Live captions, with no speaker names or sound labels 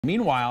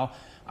Meanwhile,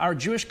 our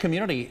Jewish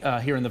community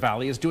here in the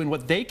Valley is doing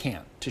what they can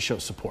to show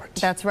support.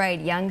 That's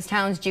right.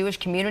 Youngstown's Jewish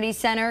Community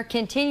Center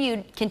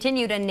continued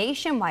a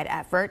nationwide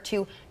effort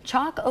to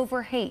chalk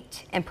over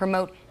hate and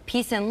promote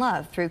peace and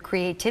love through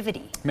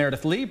creativity.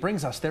 Meredith Lee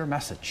brings us their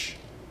message.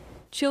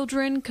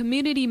 Children,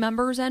 community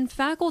members, and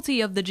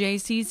faculty of the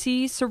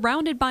JCC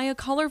surrounded by a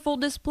colorful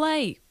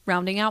display,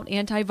 rounding out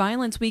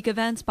Anti-Violence Week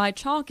events by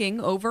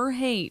chalking over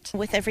hate.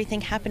 With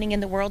everything happening in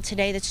the world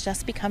today, that's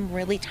just become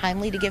really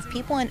timely to give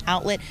people an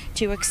outlet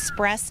to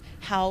express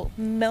how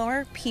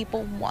more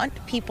people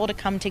want people to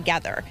come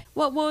together.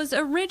 What was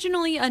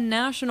originally a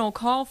national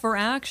call for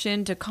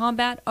action to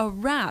combat a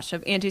rash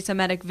of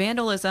anti-Semitic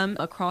vandalism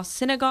across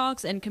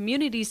synagogues and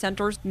community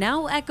centers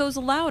now echoes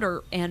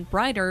louder and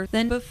brighter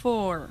than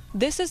before.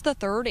 This is the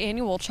third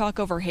annual Chalk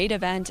Over Hate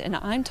event, and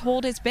I'm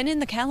told it's been in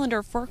the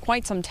calendar for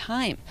quite some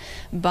time.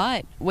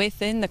 But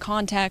within the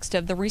context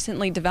of the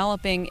recently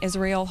developing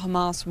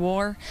Israel-Hamas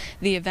war,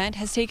 the event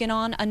has taken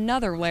on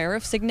another layer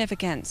of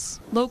significance.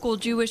 Local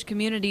Jewish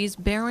communities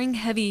bearing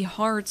heavy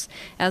hearts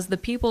as the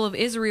people of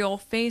Israel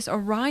face a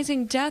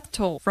rising death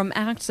toll from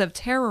acts of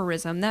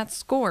terrorism that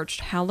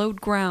scorched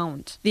hallowed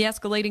ground. The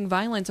escalating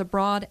violence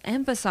abroad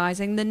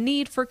emphasizing the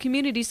need for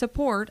community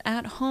support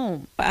at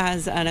home.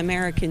 As an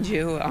American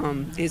Jew,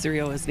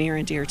 Israel is near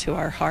and dear to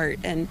our heart,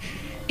 and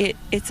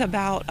it's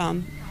about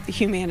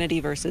humanity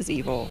versus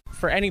evil.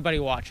 For anybody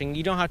watching,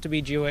 you don't have to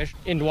be Jewish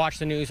and watch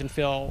the news and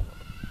feel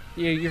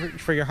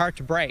for your heart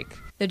to break.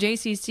 The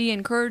JCC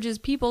encourages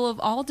people of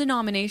all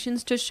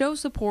denominations to show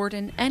support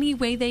in any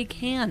way they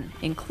can,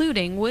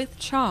 including with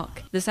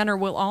chalk. The center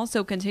will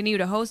also continue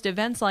to host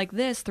events like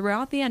this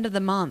throughout the end of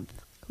the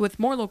month. With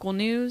more local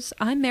news,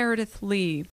 I'm Meredith Lee.